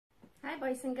Hi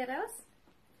boys and girls,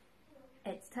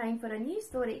 it's time for a new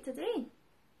story today,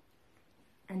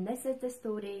 and this is the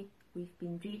story we've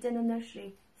been reading in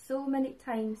nursery so many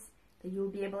times that you'll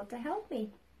be able to help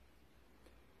me.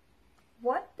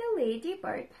 What the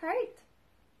Ladybird Heard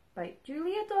by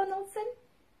Julia Donaldson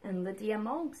and Lydia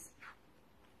Monks.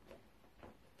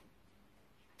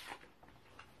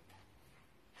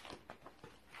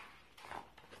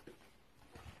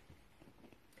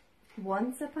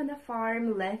 Once upon a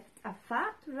farm lived a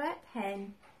fat red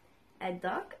hen, a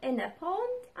duck in a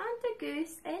pond and a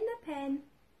goose in a pen,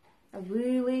 a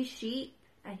woolly sheep,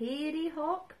 a hairy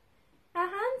hawk, a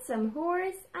handsome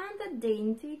horse and a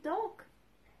dainty dog,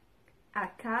 a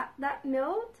cat that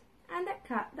mewed and a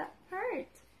cat that purred,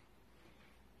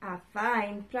 a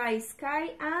fine prize cow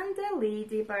and a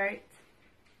ladybird.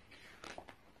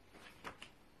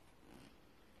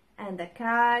 And the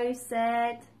cow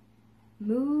said,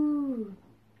 "Moo."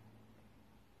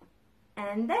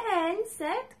 And the hen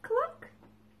said, "Cluck."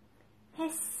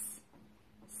 "Hiss,"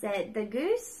 said the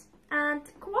goose, and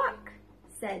 "Quack,"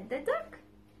 said the duck.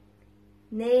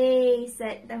 "Neigh,"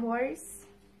 said the horse.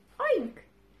 "Oink,"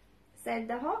 said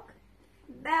the hawk.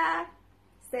 "Bah,"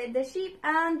 said the sheep,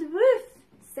 and "Woof,"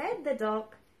 said the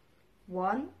dog.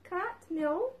 One cat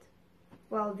mewed,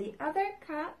 while the other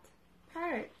cat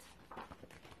purred.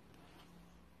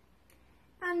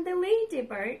 And the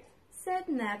ladybird said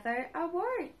never a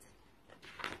word.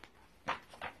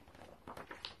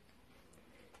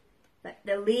 But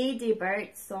the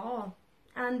ladybird saw,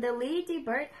 and the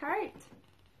ladybird heard.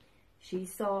 She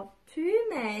saw two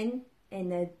men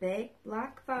in a big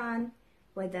black van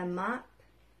with a map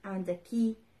and a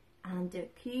key and a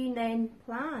cunning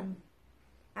plan.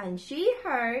 And she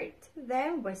heard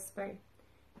them whisper,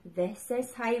 "This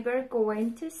is how we're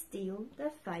going to steal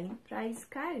the fine prize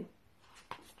cow."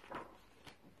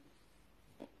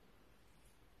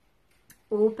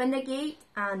 Open the gate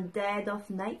and dead of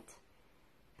night,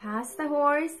 past the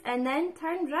horse and then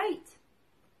turn right.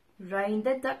 Round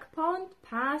the duck pond,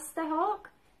 past the hawk,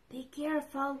 be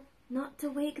careful not to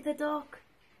wake the dog.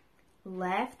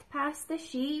 Left past the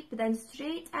sheep, then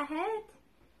straight ahead,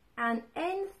 and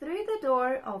in through the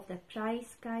door of the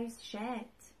prize cow's shed.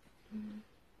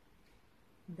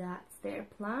 That's their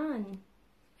plan.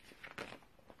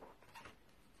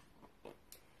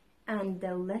 And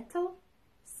the little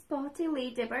spotty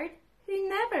ladybird, who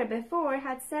never before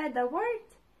had said a word,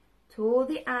 told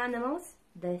the animals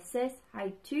this is how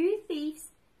two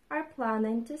thieves are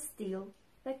planning to steal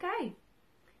the cow.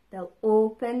 They'll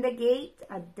open the gate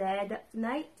at dead of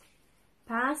night,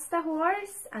 past the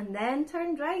horse and then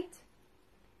turn right.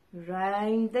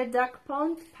 Round the duck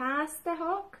pond, past the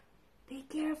hawk, be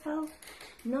careful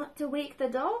not to wake the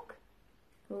dog.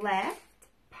 Left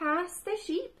past the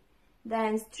sheep,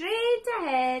 then straight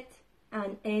ahead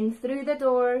and in through the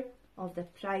door of the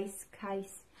prize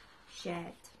cow's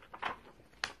shed.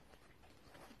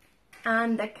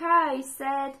 And the cow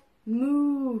said,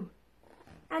 "Moo."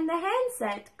 And the hen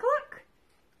said, "Cluck."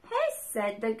 "Hiss,"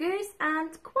 said the goose,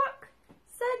 and "Quack,"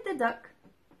 said the duck.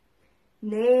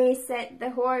 "Neigh," said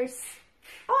the horse.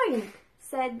 "Oink,"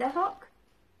 said the hawk.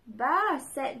 "Bah,"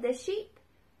 said the sheep.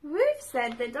 "Woof,"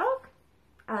 said the dog.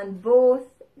 And both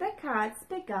the cats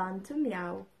began to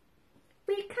meow.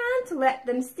 "We can't let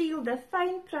them steal the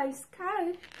fine prize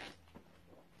cow."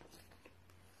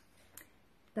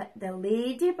 But the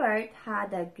ladybird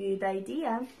had a good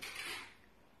idea,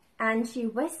 and she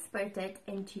whispered it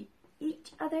into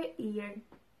each other's ear.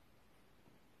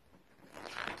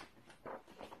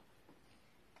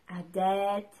 At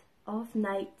dead of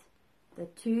night, the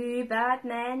two bad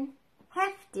men,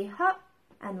 Hefty Hup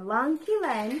and Lanky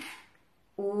Len,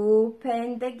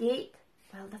 opened the gate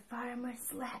while the farmer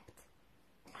slept.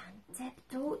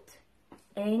 Tiptoed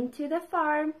into the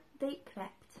farm they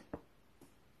crept.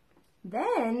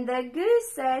 Then the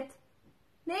goose said,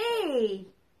 "Neigh,"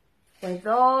 with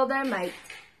all their might.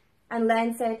 And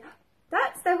Len said,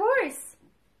 "That's the horse.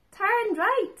 Turn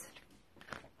right."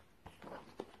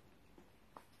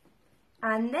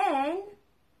 And then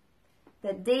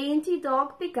the dainty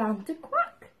dog began to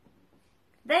quack.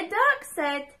 The duck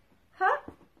said,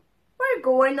 "Hup, we're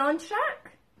going on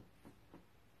track."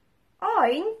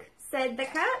 "Oink," said the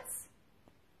cats.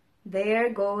 "There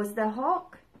goes the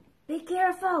hawk. Be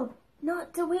careful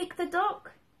not to wake the dog."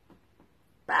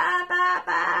 "Ba, ba,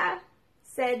 ba,"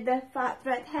 said the fat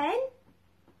red hen.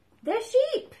 The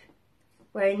sheep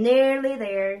were nearly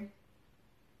there.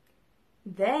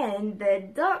 Then the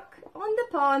duck on the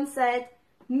pond said,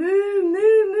 "Moo,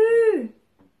 moo, moo."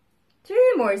 "Two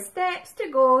more steps to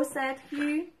go," said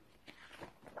Hugh.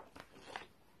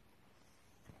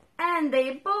 and they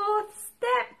both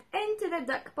stepped into the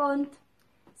duck pond.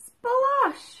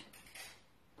 Splosh!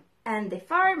 And the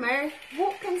farmer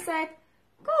woke and said,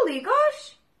 "Golly gosh!"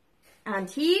 And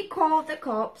he called the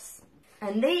cops,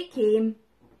 and they came.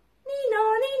 Nee-no,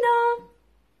 nee-no.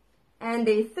 And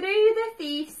they threw the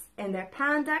thieves in their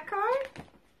panda car.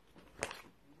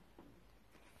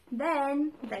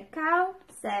 Then the cow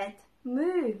said,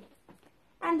 "Moo."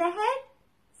 And the hen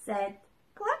said,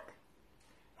 "Cluck."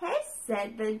 Hiss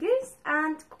said the goose,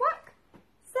 and quack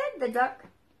said the duck.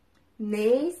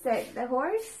 Neigh said the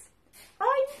horse.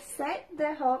 Oink said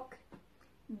the hawk.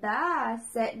 Baa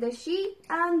said the sheep,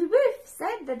 and woof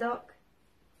said the duck.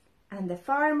 And the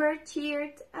farmer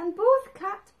cheered, and both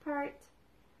cat purred.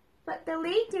 But the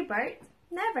ladybird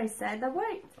never said a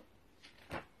word.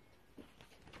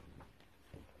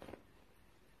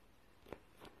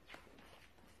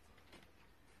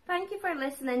 Thank you for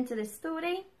listening to the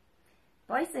story.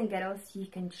 Boys and girls, you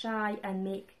can try and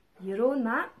make your own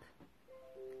map.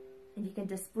 And you can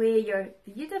display your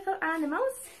beautiful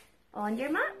animals on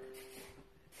your map.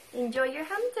 Enjoy your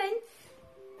hunting.